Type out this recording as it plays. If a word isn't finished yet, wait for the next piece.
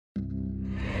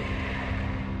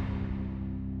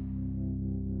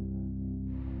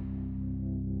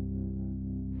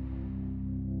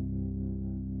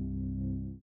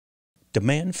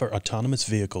Demand for autonomous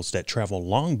vehicles that travel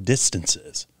long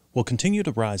distances will continue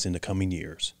to rise in the coming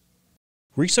years.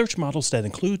 Research models that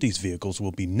include these vehicles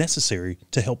will be necessary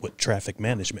to help with traffic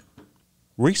management.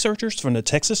 Researchers from the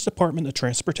Texas Department of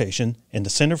Transportation and the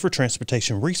Center for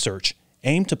Transportation Research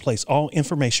aim to place all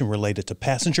information related to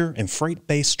passenger and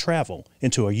freight-based travel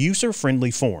into a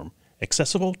user-friendly form,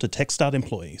 accessible to TxDOT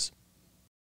employees.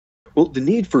 Well, the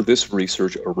need for this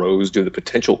research arose due to the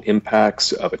potential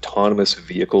impacts of autonomous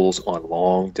vehicles on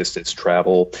long-distance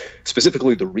travel.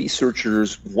 Specifically, the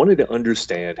researchers wanted to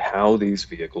understand how these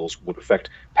vehicles would affect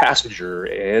passenger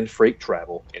and freight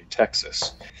travel in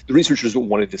Texas. The researchers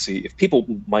wanted to see if people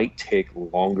might take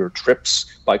longer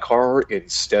trips by car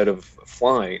instead of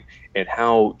flying, and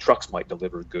how trucks might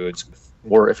deliver goods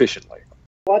more efficiently.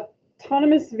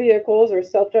 Autonomous vehicles or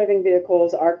self-driving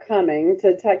vehicles are coming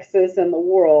to Texas and the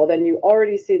world, and you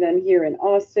already see them here in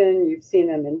Austin. You've seen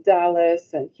them in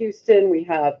Dallas and Houston. We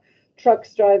have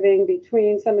trucks driving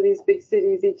between some of these big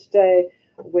cities each day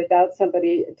without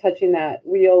somebody touching that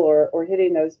wheel or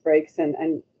hitting those brakes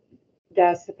and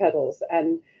gas pedals.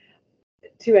 And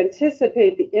to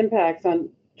anticipate the impacts on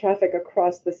traffic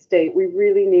across the state, we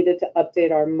really needed to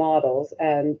update our models,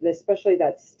 and especially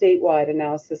that statewide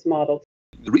analysis model.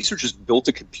 The researchers built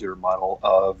a computer model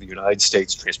of the United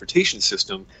States transportation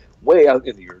system way out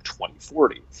in the year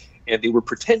 2040. And they were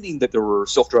pretending that there were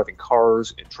self-driving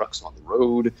cars and trucks on the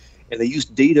road. And they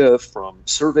used data from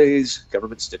surveys,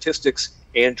 government statistics,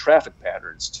 and traffic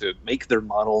patterns to make their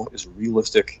model as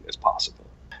realistic as possible.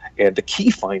 And the key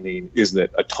finding is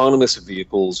that autonomous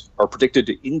vehicles are predicted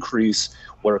to increase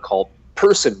what are called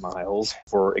person miles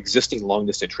for existing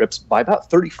long-distance trips by about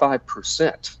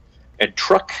 35%. And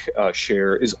truck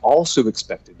share is also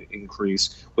expected to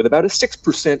increase with about a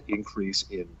 6% increase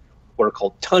in what are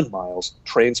called ton miles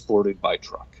transported by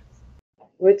truck.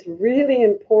 It's really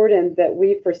important that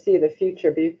we foresee the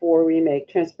future before we make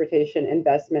transportation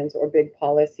investments or big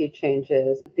policy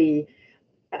changes. The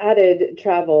added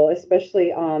travel,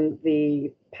 especially on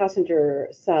the passenger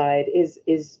side,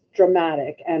 is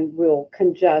dramatic and will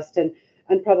congest and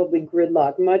probably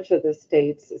gridlock much of the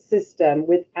state's system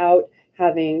without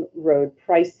having road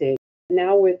pricing.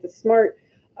 Now with the smart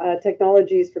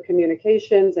technologies for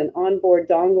communications and onboard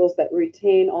dongles that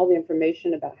retain all the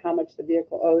information about how much the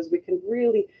vehicle owes, we can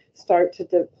really start to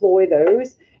deploy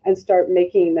those and start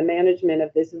making the management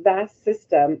of this vast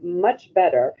system much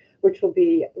better, which will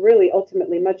be really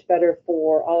ultimately much better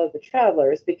for all of the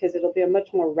travelers because it'll be a much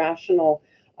more rational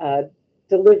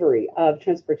delivery of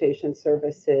transportation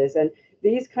services. And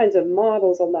these kinds of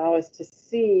models allow us to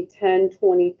see 10,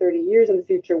 20, 30 years in the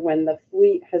future when the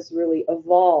fleet has really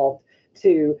evolved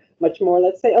to much more,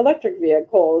 let's say, electric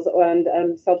vehicles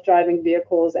and self-driving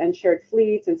vehicles and shared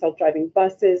fleets and self-driving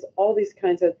buses, all these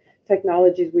kinds of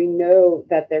technologies. We know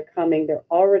that they're coming. They're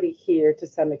already here to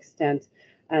some extent.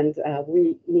 And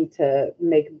we need to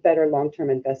make better long-term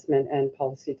investment and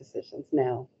policy decisions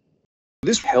now.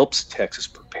 This helps Texas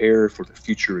prepare for the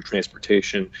future of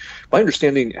transportation. By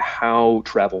understanding how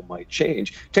travel might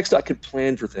change, TxDOT can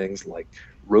plan for things like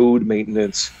road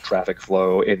maintenance, traffic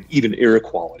flow, and even air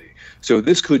quality. So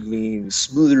this could mean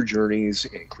smoother journeys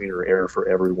and cleaner air for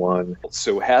everyone.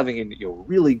 So having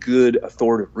really good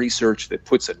authoritative research that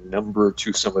puts a number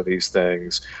to some of these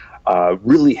things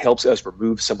really helps us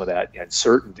remove some of that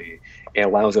uncertainty and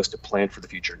allows us to plan for the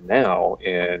future now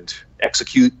and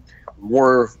execute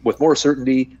with more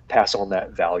certainty, pass on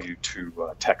that value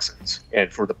to Texans.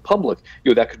 And for the public,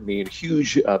 that could mean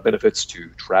huge benefits to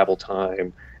travel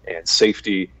time and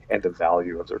safety and the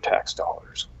value of their tax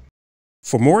dollars.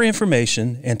 For more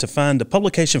information and to find the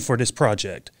publication for this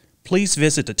project, please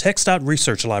visit the TxDOT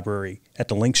Research Library at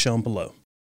the link shown below.